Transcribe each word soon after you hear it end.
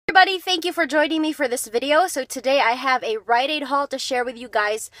everybody, thank you for joining me for this video. So today I have a Rite Aid haul to share with you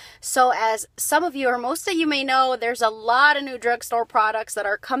guys. So as some of you or most of you may know, there's a lot of new drugstore products that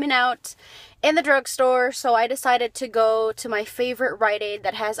are coming out in the drugstore. So I decided to go to my favorite Rite Aid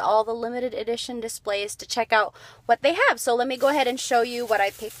that has all the limited edition displays to check out what they have. So let me go ahead and show you what I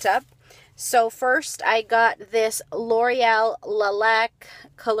picked up. So first I got this L'Oreal Lilac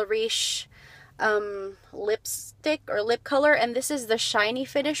Colorish lipstick or lip color, and this is the shiny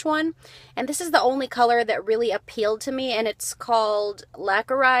finish one, and this is the only color that really appealed to me, and it's called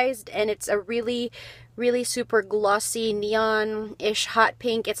Lacquerized, and it's a really super glossy neon-ish hot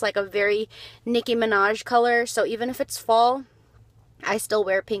pink. It's like a very Nicki Minaj color, so even if it's fall, I still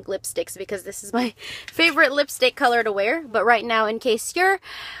wear pink lipsticks because this is my favorite lipstick color to wear. But right now, in case you're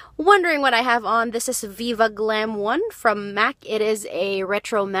wondering what I have on, this is Viva Glam 1 from MAC. It is a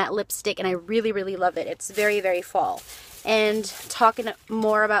retro matte lipstick and I really love it. It's very fall. And talking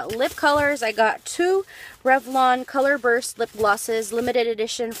more about lip colors, I got two Revlon Color Burst lip glosses, limited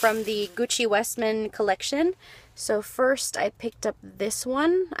edition from the Gucci Westman collection. So first I picked up this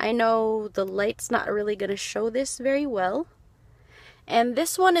one. I know the light's not really going to show this very well. And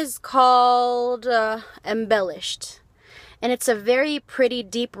this one is called Embellished. And it's a very pretty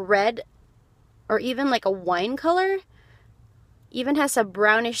deep red, or even like a wine color. Even has a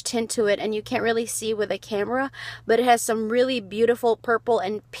brownish tint to it, and you can't really see with a camera, but it has some really beautiful purple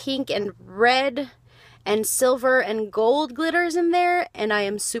and pink and red and silver and gold glitters in there, and I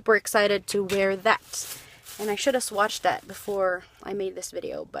am super excited to wear that. And I should have swatched that before I made this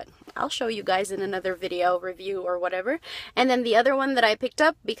video, but I'll show you guys in another video review or whatever. And then the other one that I picked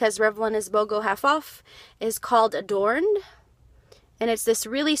up, because Revlon is BOGO half off, is called Adorned. And it's this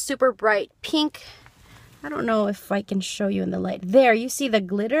really super bright pink. I don't know if I can show you in the light. There, you see the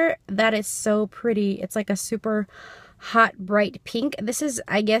glitter? That is so pretty. It's like a super hot, bright pink. This is,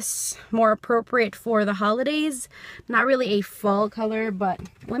 I guess, more appropriate for the holidays. Not really a fall color, but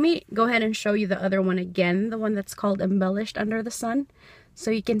let me go ahead and show you the other one again. The one that's called Embellished Under the Sun. So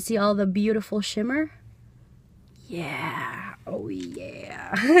you can see all the beautiful shimmer. Yeah. Oh,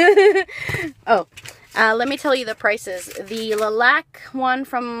 yeah. Let me tell you the prices. The Lilac one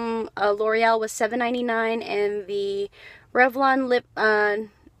from L'Oreal was $7.99, and the Revlon lip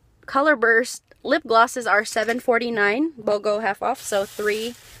Color Burst lip glosses are $7.49, BOGO half off, so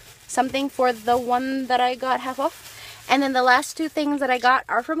 $3 something for the one that I got half off. And then the last two things that I got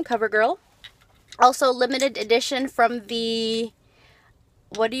are from CoverGirl. Also limited edition from the,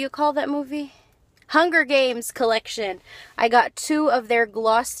 what do you call that movie? Hunger Games collection. I got two of their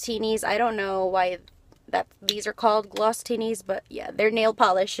gloss teenies. I don't know why these are called gloss teenies, but yeah, they're nail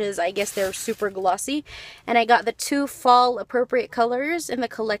polishes. I guess they're super glossy. And I got the two fall appropriate colors in the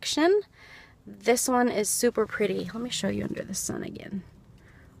collection. This one is super pretty. Let me show you under the sun again.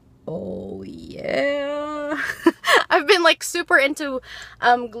 Oh yeah. I've been like super into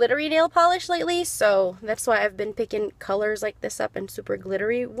glittery nail polish lately, so that's why I've been picking colors like this up and super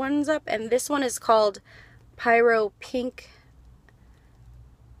glittery ones up. And this one is called Pyro Pink.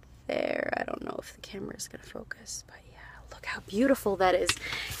 There, I don't know if the camera is gonna focus, but yeah, look how beautiful that is.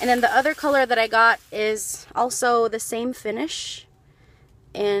 And then the other color that I got is also the same finish,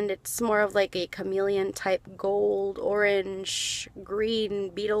 and it's more of like a chameleon type gold, orange, green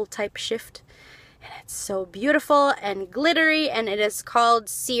beetle type shift. And it's so beautiful and glittery, and it is called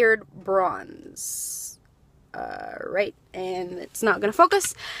Seared Bronze. Right, and it's not gonna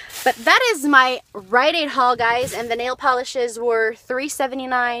focus, but that is my Rite Aid haul, guys. And the nail polishes were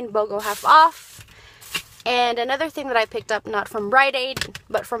 $3.79, BOGO half off. And another thing that I picked up, not from Rite Aid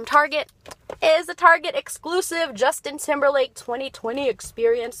but from Target, is a Target exclusive Justin Timberlake 2020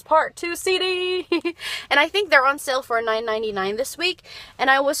 Experience Part 2 CD. And I think they're on sale for $9.99 this week, and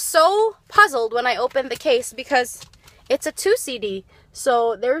I was so puzzled when I opened the case because it's a 2 CD.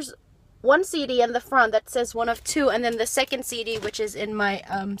 So there's one CD in the front that says 1 of 2, and then the second CD, which is in my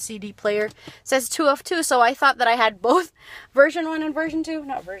CD player, says 2 of 2. So I thought that I had both version 1 and version 2.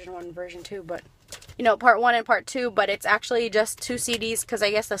 Not version 1 and version 2, but you know, part 1 and part 2, but it's actually just 2 CDs because I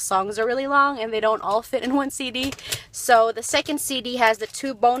guess the songs are really long and they don't all fit in one CD. So the second CD has the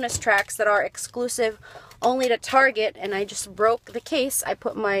 2 bonus tracks that are exclusive only to Target, and I just broke the case. I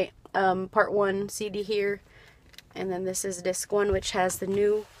put my part 1 CD here, and then this is disc 1, which has the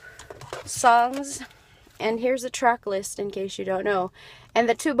new songs. And here's the track list in case you don't know. And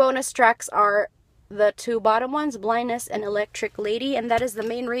the 2 bonus tracks are the 2 bottom ones, Blindness and Electric Lady, and that is the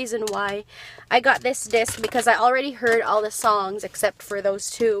main reason why I got this disc, because I already heard all the songs except for those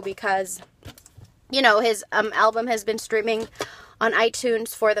 2, because you know, his album has been streaming on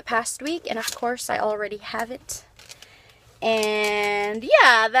iTunes for the past week, and of course I already have it. And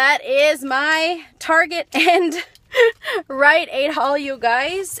yeah, that is my Target and Rite Aid haul, you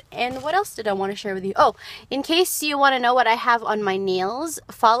guys. And what else did I want to share with you? Oh, in case you want to know what I have on my nails,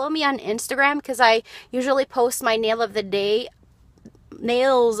 follow me on Instagram, because I usually post my nails of the day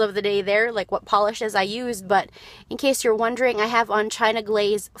there, like what polishes I used. But in case you're wondering, I have on China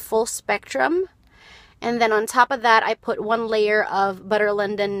Glaze Full Spectrum, and then on top of that I put one layer of Butter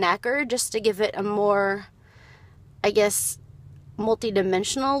London Nacre just to give it a more, I guess,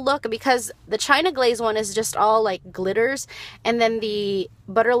 multi-dimensional look, because the China Glaze one is just all like glitters, and then the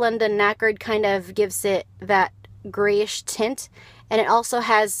Butter London Nacre kind of gives it that grayish tint, and it also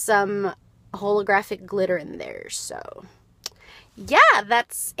has some holographic glitter in there. So yeah,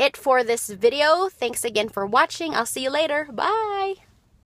 that's it for this video. Thanks again for watching. I'll see you later. Bye!